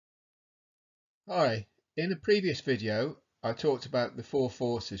Hi, in a previous video I talked about the four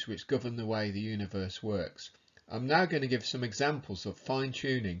forces which govern the way the universe works. I'm now going to give some examples of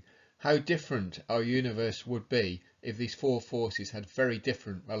fine-tuning how different our universe would be if these four forces had very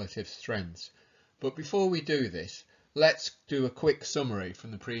different relative strengths. But before we do this, let's do a quick summary from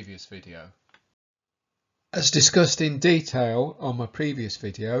the previous video. As discussed in detail on my previous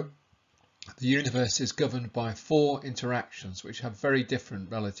video, the universe is governed by four interactions which have very different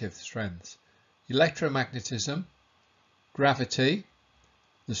relative strengths: electromagnetism, gravity,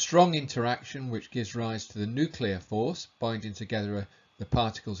 the strong interaction which gives rise to the nuclear force binding together the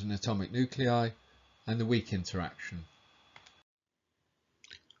particles in atomic nuclei, and the weak interaction.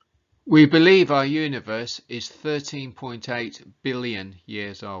 We believe our universe is 13.8 billion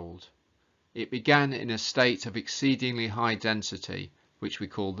years old. It began in a state of exceedingly high density, which we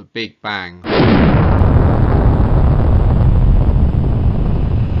call the Big Bang.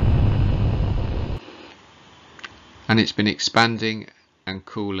 And it's been expanding and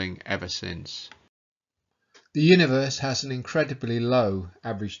cooling ever since. The universe has an incredibly low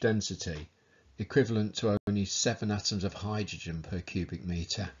average density, equivalent to only 7 atoms of hydrogen per cubic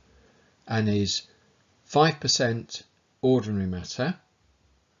metre, and is 5% ordinary matter,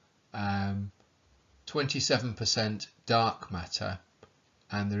 27% dark matter,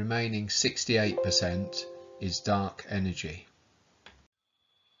 and the remaining 68% is dark energy.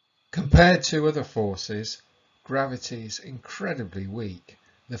 Compared to other forces, gravity is incredibly weak.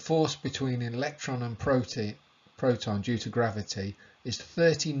 The force between an electron and proton due to gravity is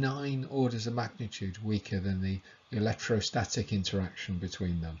 39 orders of magnitude weaker than the electrostatic interaction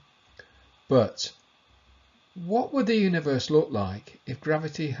between them. But what would the universe look like if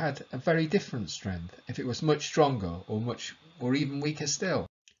gravity had a very different strength, if it was much stronger or even weaker still?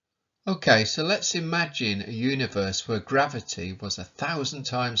 Okay, so let's imagine a universe where gravity was 1,000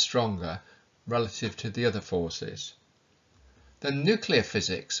 times stronger relative to the other forces. Then nuclear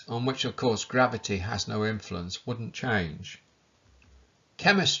physics, on which of course gravity has no influence, wouldn't change.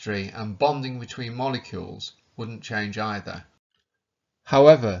 Chemistry and bonding between molecules wouldn't change either.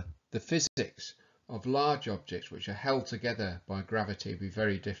 However, the physics of large objects which are held together by gravity would be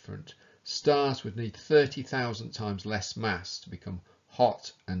very different. Stars would need 30,000 times less mass to become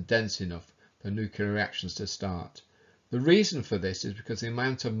hot and dense enough for nuclear reactions to start. The reason for this is because the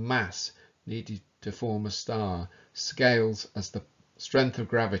amount of mass needed to form a star scales as the strength of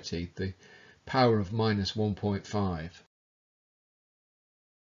gravity, the power of minus 1.5.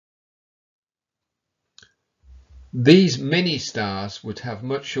 These mini-stars would have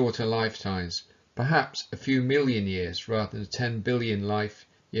much shorter lifetimes, perhaps a few million years rather than the 10 billion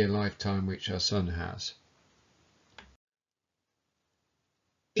year lifetime which our Sun has.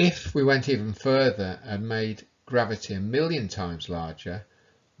 If we went even further and made gravity 1,000,000 times larger,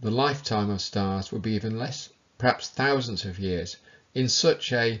 the lifetime of stars would be even less, perhaps thousands of years. In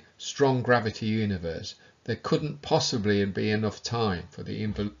such a strong gravity universe, there couldn't possibly be enough time for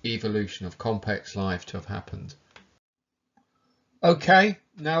the evolution of complex life to have happened. Okay,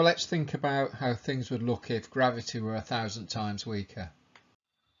 now let's think about how things would look if gravity were 1,000 times weaker.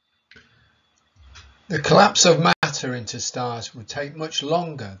 The collapse of matter into stars would take much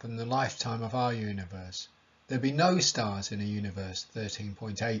longer than the lifetime of our universe. There'd be no stars in a universe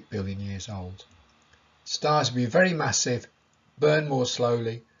 13.8 billion years old. Stars would be very massive, burn more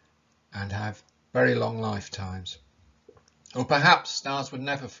slowly, and have very long lifetimes. Or perhaps stars would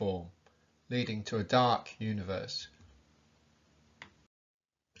never form, leading to a dark universe.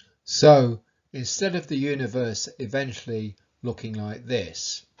 So, instead of the universe eventually looking like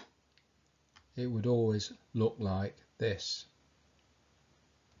this, it would always look like this.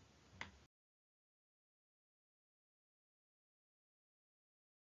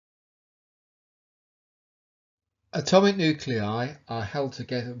 Atomic nuclei are held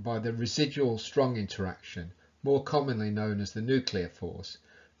together by the residual strong interaction, more commonly known as the nuclear force.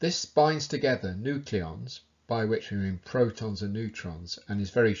 This binds together nucleons, by which we mean protons and neutrons, and is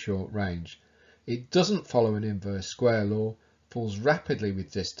very short range. It doesn't follow an inverse square law, falls rapidly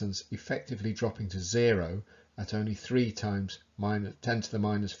with distance, effectively dropping to zero at only 3 times 10 to the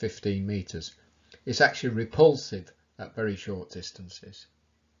minus 15 meters. It's actually repulsive at very short distances.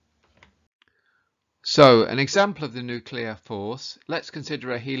 So, an example of the nuclear force, let's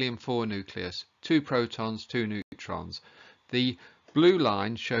consider a helium-4 nucleus, 2 protons, 2 neutrons. The blue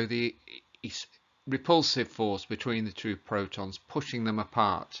lines show the repulsive force between the 2 protons, pushing them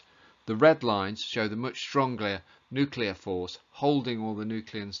apart. The red lines show the much stronger nuclear force, holding all the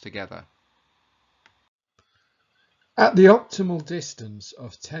nucleons together. At the optimal distance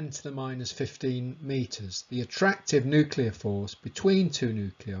of 10 to the minus 15 meters, the attractive nuclear force between 2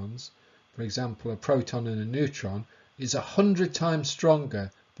 nucleons for example a proton and a neutron, is 100 times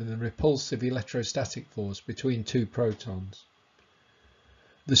stronger than the repulsive electrostatic force between two protons.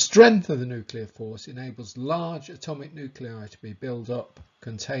 The strength of the nuclear force enables large atomic nuclei to be built up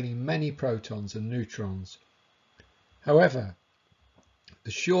containing many protons and neutrons. However,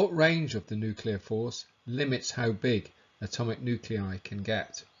 the short range of the nuclear force limits how big atomic nuclei can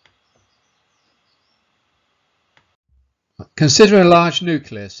get. Consider a large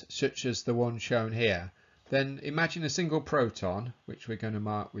nucleus such as the one shown here. Then imagine a single proton, which we're going to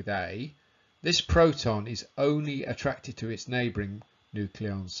mark with A. This proton is only attracted to its neighbouring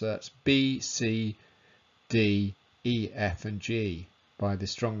nucleons, so that's B, C, D, E, F and G by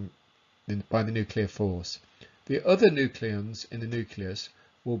the nuclear force. The other nucleons in the nucleus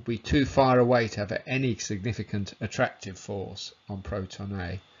will be too far away to have any significant attractive force on proton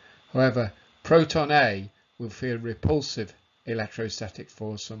A. However, proton A will feel repulsive electrostatic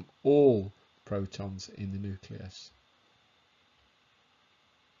force from all protons in the nucleus.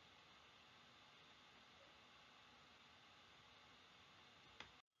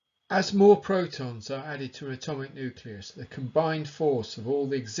 As more protons are added to an atomic nucleus, the combined force of all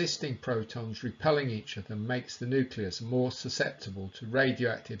the existing protons repelling each other makes the nucleus more susceptible to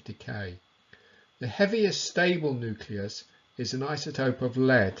radioactive decay. The heaviest stable nucleus is an isotope of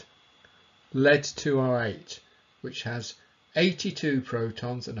lead, lead-208, which has 82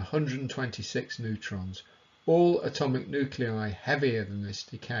 protons and 126 neutrons. All atomic nuclei heavier than this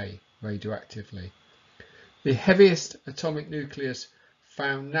decay radioactively. The heaviest atomic nucleus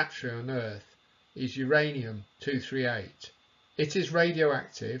found naturally on Earth is uranium-238. It is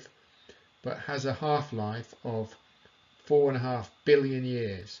radioactive but has a half-life of 4.5 billion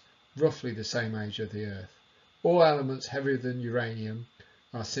years, roughly the same age of the Earth. All elements heavier than uranium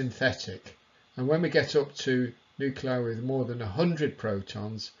are synthetic, and when we get up to nuclei with more than 100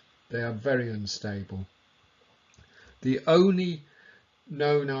 protons, they are very unstable. The only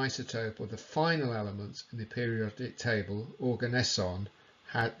known isotope of the final elements in the periodic table, organeson,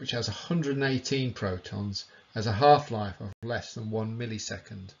 which has 118 protons, has a half-life of less than 1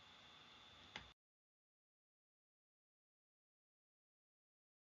 millisecond.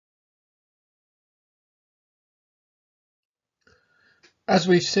 As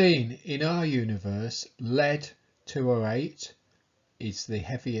we've seen in our universe, lead-208 is the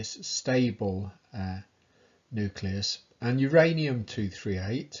heaviest stable nucleus, and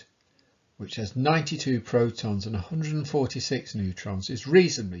uranium-238, which has 92 protons and 146 neutrons, is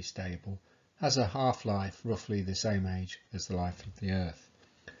reasonably stable, has a half-life roughly the same age as the life of the Earth.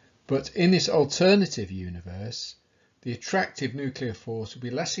 But in this alternative universe, the attractive nuclear force will be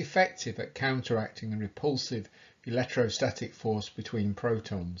less effective at counteracting the repulsive electrostatic force between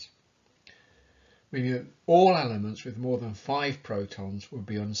protons, meaning that all elements with more than 5 protons will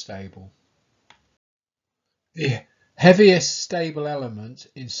be unstable. The heaviest stable element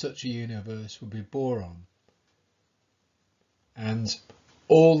in such a universe would be boron, and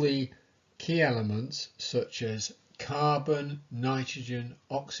all the key elements such as carbon, nitrogen,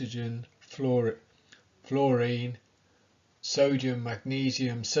 oxygen, fluorine, sodium,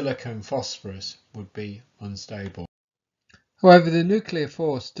 magnesium, silicon, phosphorus would be unstable. However, the nuclear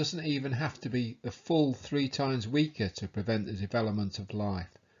force doesn't even have to be the full 3 times weaker to prevent the development of life.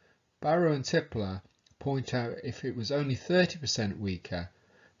 Barrow and Tipler point out if it was only 30% weaker,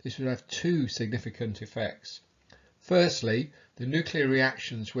 this would have 2 significant effects. Firstly, the nuclear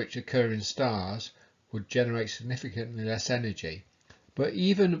reactions which occur in stars would generate significantly less energy. But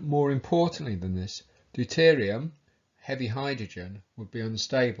even more importantly than this, deuterium, heavy hydrogen, would be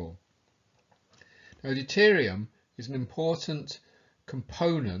unstable. Now, deuterium is an important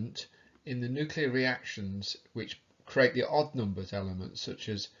component in the nuclear reactions which create the odd numbers elements such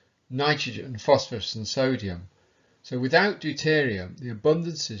as nitrogen, phosphorus and sodium. So without deuterium, the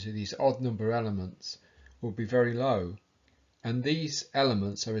abundances of these odd number elements will be very low, and these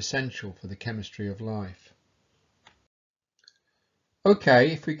elements are essential for the chemistry of life.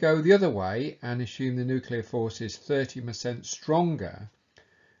 Okay, if we go the other way and assume the nuclear force is 30% stronger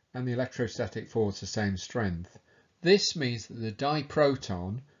and the electrostatic force the same strength, this means that the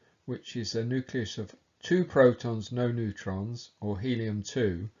diproton, which is a nucleus of 2 protons, no neutrons, or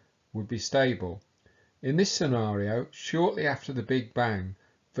helium-2, would be stable. In this scenario, shortly after the Big Bang,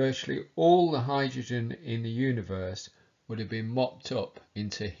 virtually all the hydrogen in the universe would have been mopped up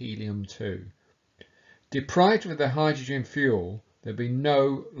into helium-2. Deprived of the hydrogen fuel, there would be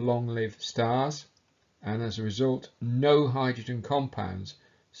no long-lived stars, and as a result, no hydrogen compounds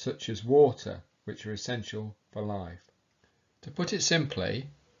such as water, which are essential for life. To put it simply,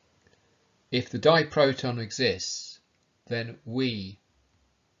 if the diproton exists, then we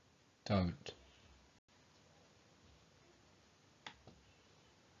don't.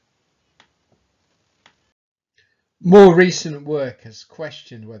 More recent work has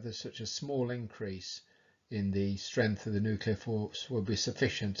questioned whether such a small increase in the strength of the nuclear force will be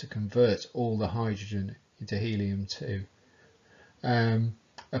sufficient to convert all the hydrogen into helium-2.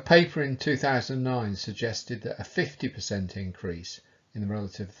 A paper in 2009 suggested that a 50% increase in the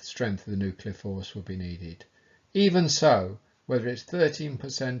relative strength of the nuclear force would be needed. Even so, whether it's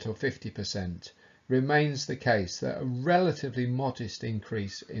 13% or 50%, remains the case that a relatively modest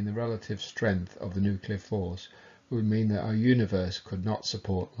increase in the relative strength of the nuclear force would mean that our universe could not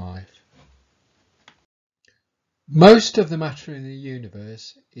support life. Most of the matter in the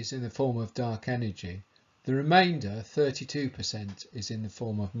universe is in the form of dark energy. The remainder, 32%, is in the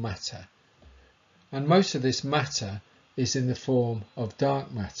form of matter. And most of this matter is in the form of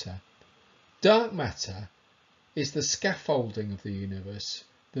dark matter. Dark matter is the scaffolding of the universe,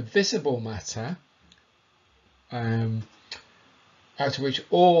 the visible matter, out of which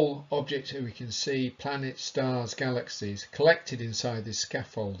all objects that we can see, planets, stars, galaxies, collected inside this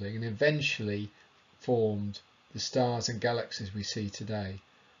scaffolding and eventually formed the stars and galaxies we see today.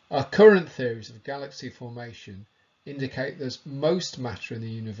 Our current theories of galaxy formation indicate that most matter in the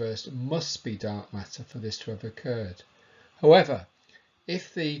universe must be dark matter for this to have occurred. However,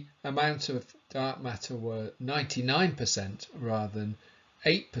 if the amount of dark matter were 99% rather than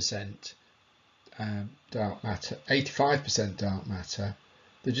 8% dark matter, 85% dark matter,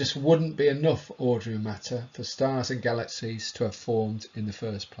 there just wouldn't be enough ordinary matter for stars and galaxies to have formed in the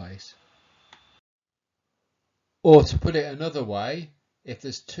first place. Or to put it another way, if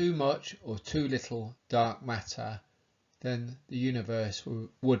there's too much or too little dark matter, then the universe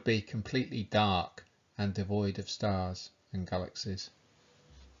would be completely dark and devoid of stars and galaxies.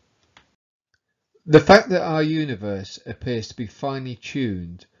 The fact that our universe appears to be finely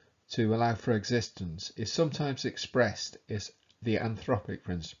tuned to allow for existence is sometimes expressed as the anthropic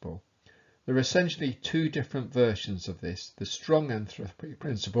principle. There are essentially two different versions of this, the strong anthropic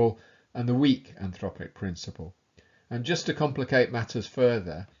principle and the weak anthropic principle. And just to complicate matters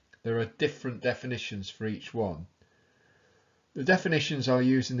further, there are different definitions for each one. The definitions I'll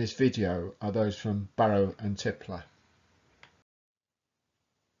use in this video are those from Barrow and Tipler.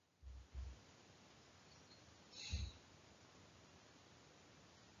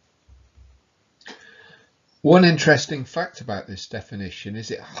 One interesting fact about this definition is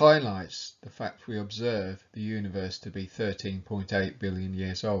it highlights the fact we observe the universe to be 13.8 billion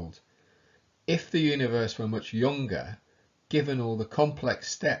years old. If the universe were much younger, given all the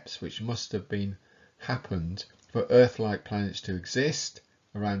complex steps which must have happened for Earth-like planets to exist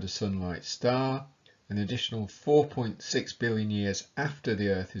around a Sun-like star, an additional 4.6 billion years after the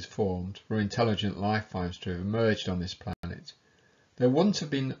Earth is formed for intelligent life forms to have emerged on this planet, there wouldn't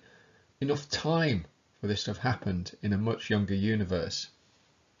have been enough time for this to have happened in a much younger universe.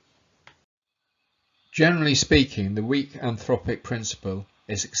 Generally speaking, the weak anthropic principle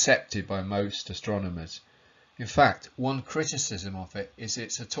is accepted by most astronomers. In fact, one criticism of it is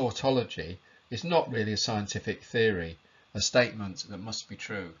it's a tautology. It's not really a scientific theory, a statement that must be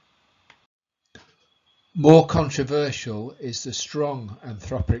true. More controversial is the strong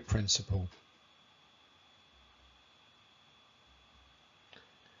anthropic principle.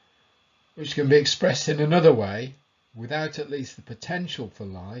 Which can be expressed in another way: without at least the potential for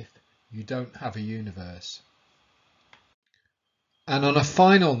life, you don't have a universe. And on a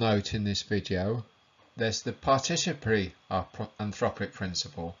final note in this video, there's the participatory anthropic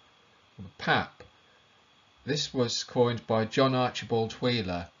principle, or the PAP. This was coined by John Archibald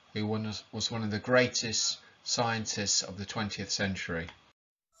Wheeler, who was one of the greatest scientists of the 20th century.